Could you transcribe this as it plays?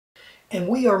And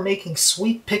we are making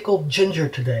sweet pickled ginger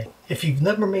today. If you've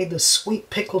never made this sweet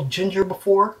pickled ginger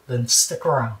before, then stick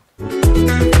around.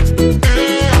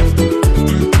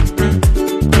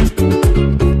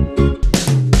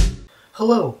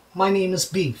 Hello, my name is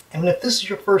Beef, and if this is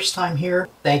your first time here,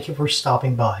 thank you for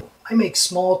stopping by. I make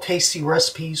small, tasty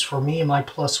recipes for me and my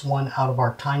plus one out of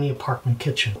our tiny apartment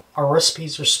kitchen. Our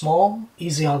recipes are small,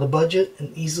 easy on the budget,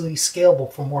 and easily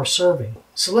scalable for more serving.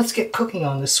 So let's get cooking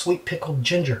on this sweet pickled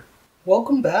ginger.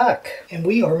 Welcome back, and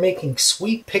we are making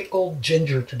sweet pickled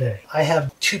ginger today. I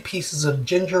have 2 pieces of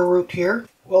ginger root here.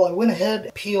 Well, I went ahead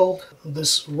and peeled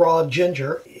this raw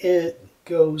ginger. It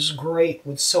goes great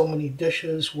with so many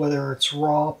dishes, whether it's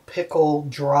raw,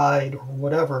 pickled, dried, or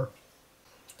whatever.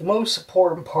 The most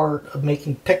important part of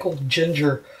making pickled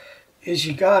ginger is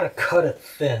you gotta cut it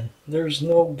thin. There's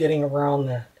no getting around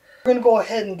that. We're gonna go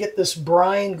ahead and get this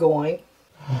brine going.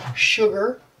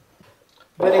 Sugar,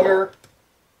 vinegar,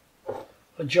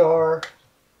 a jar.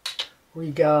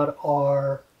 We got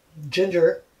our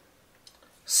ginger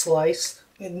sliced,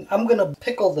 and I'm gonna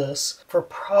pickle this for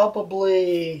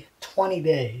probably 20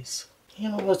 days.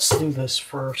 Let's do this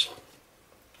first.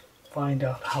 Find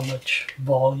out how much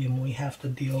volume we have to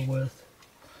deal with.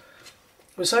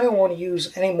 Because I don't want to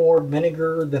use any more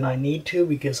vinegar than I need to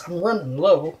because I'm running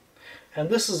low. And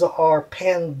this is our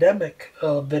pandemic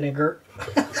vinegar.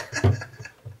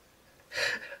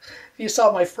 If you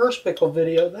saw my first pickle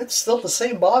video, that's still the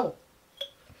same bottle,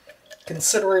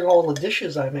 considering all the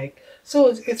dishes I make. So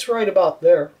it's right about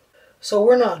there. So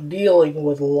we're not dealing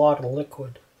with a lot of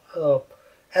liquid.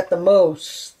 At the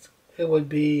most, it would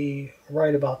be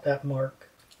right about that mark.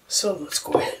 So let's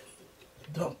go ahead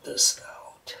and dump this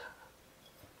out.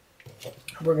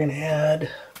 We're going to add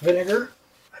vinegar.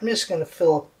 I'm just going to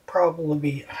fill it, probably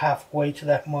be halfway to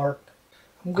that mark.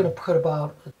 I'm going to put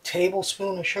about a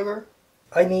tablespoon of sugar.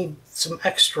 I need some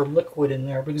extra liquid in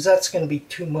there because that's going to be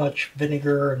too much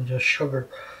vinegar and just sugar.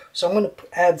 So I'm going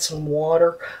to add some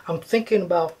water. I'm thinking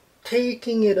about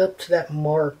taking it up to that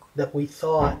mark that we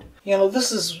thought.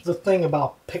 This is the thing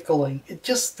about pickling. It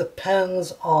just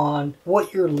depends on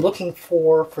what you're looking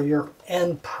for your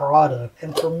end product.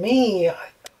 And for me,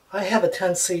 I have a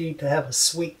tendency to have a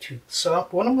sweet tooth. So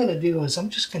what I'm going to do is I'm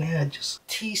just going to add just a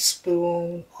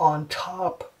teaspoon on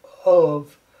top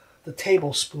of the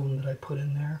tablespoon that I put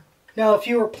in there. Now, if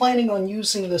you were planning on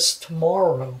using this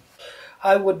tomorrow,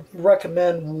 I would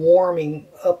recommend warming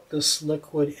up this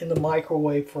liquid in the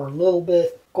microwave for a little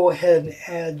bit. Go ahead and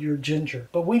add your ginger.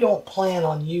 But we don't plan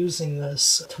on using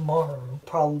this tomorrow. It'll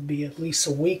probably be at least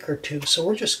a week or 2. So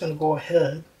we're just going to go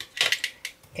ahead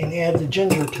and add the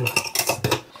ginger to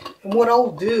it. And what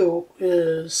I'll do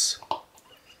is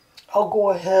I'll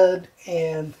go ahead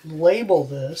and label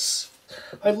this.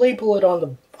 I label it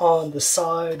on the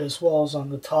side as well as on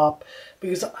the top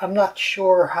because I'm not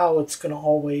sure how it's going to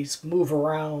always move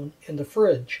around in the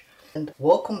fridge. And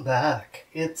welcome back.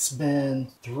 It's been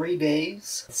 3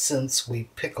 days since we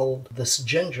pickled this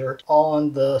ginger.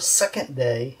 On the second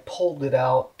day, pulled it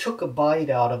out, took a bite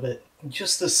out of it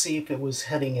just to see if it was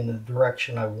heading in the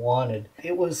direction I wanted.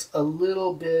 It was a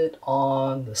little bit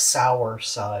on the sour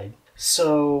side.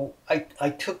 So I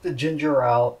took the ginger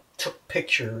out, took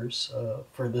pictures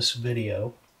for this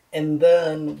video. And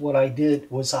then what I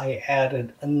did was I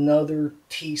added another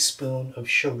teaspoon of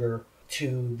sugar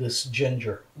to this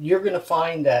ginger. You're going to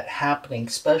find that happening,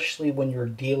 especially when you're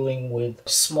dealing with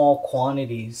small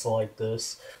quantities like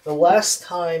this. The last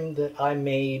time that I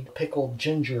made pickled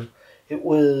ginger, it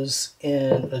was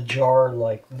in a jar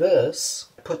like this.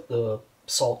 Put the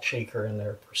salt shaker in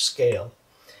there for scale.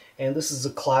 And this is a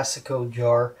Classico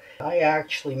jar. I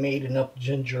actually made enough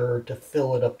ginger to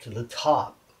fill it up to the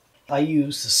top. I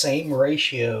use the same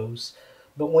ratios,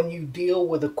 but when you deal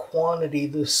with a quantity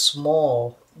this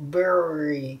small,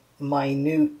 very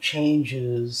minute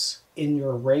changes in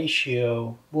your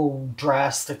ratio will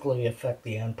drastically affect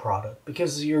the end product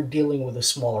because you're dealing with a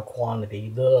smaller quantity.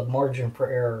 The margin for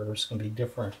error is going to be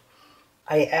different.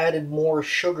 I added more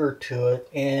sugar to it,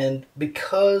 and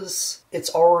because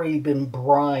it's already been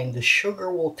brined, the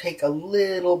sugar will take a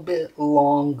little bit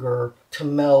longer to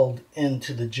meld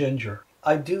into the ginger.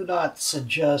 I do not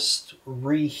suggest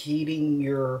reheating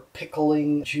your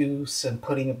pickling juice and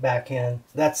putting it back in.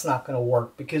 That's not going to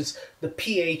work because the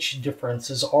pH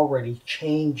difference is already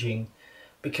changing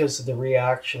because of the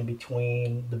reaction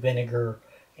between the vinegar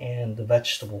and the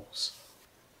vegetables.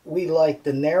 We like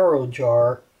the narrow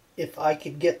jar. If I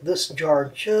could get this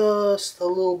jar just a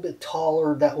little bit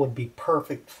taller, that would be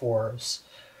perfect for us,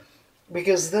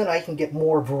 because then I can get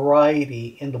more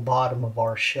variety in the bottom of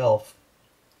our shelf.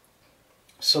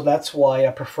 So that's why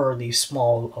I prefer these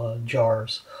small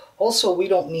jars. Also, we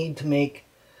don't need to make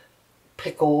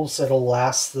pickles that'll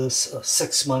last us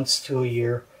 6 months to a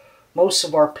year. Most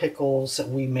of our pickles that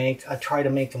we make, I try to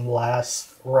make them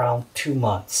last around 2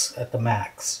 months at the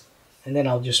max. And then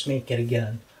I'll just make it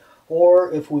again.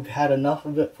 Or if we've had enough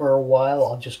of it for a while,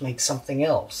 I'll just make something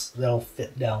else that'll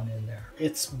fit down in there.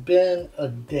 It's been a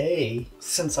day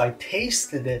since I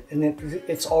tasted it, and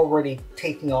it's already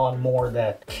taking on more of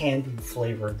that candied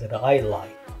flavor that I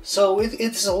like. So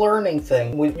it's a learning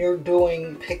thing. When you're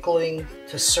doing pickling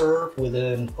to serve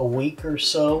within a week or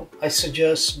so, I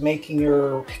suggest making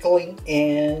your pickling,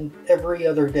 and every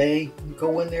other day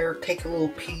go in there, take a little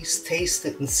piece, taste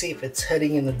it, and see if it's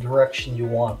heading in the direction you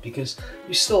want, because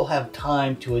you still have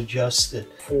time to adjust it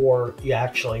before you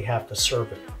actually have to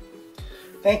serve it.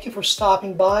 Thank you for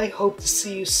stopping by. Hope to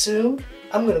see you soon.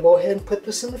 I'm going to go ahead and put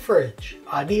this in the fridge.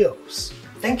 Adios.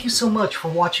 Thank you so much for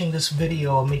watching this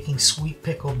video of making sweet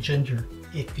pickled ginger.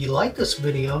 If you like this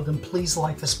video, then please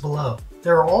like us below.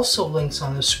 There are also links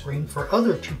on the screen for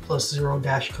other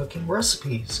 2+0 cooking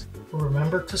recipes.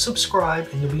 Remember to subscribe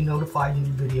and you'll be notified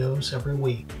new videos every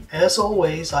week. As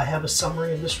always, I have a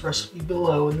summary of this recipe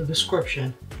below in the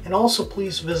description, and also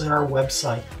please visit our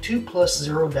website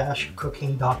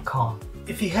 2+0-cooking.com.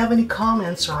 If you have any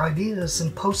comments or ideas,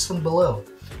 then post them below.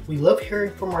 We love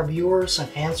hearing from our viewers and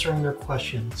answering their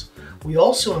questions. We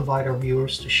also invite our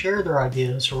viewers to share their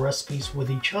ideas or recipes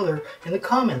with each other in the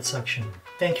comment section.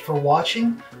 Thank you for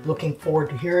watching, looking forward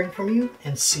to hearing from you,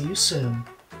 and see you soon.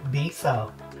 Beef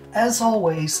out. As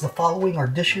always, the following are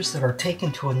dishes that are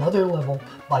taken to another level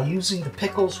by using the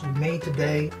pickles we made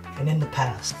today and in the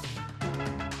past.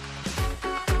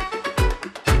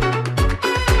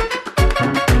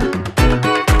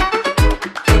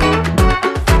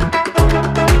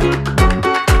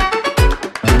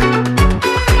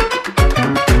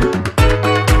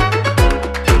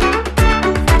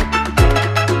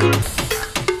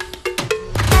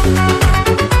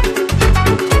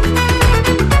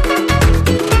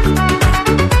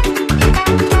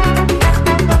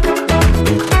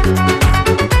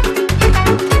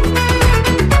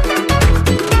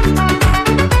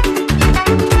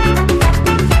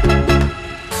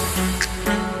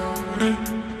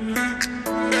 Mm-hmm.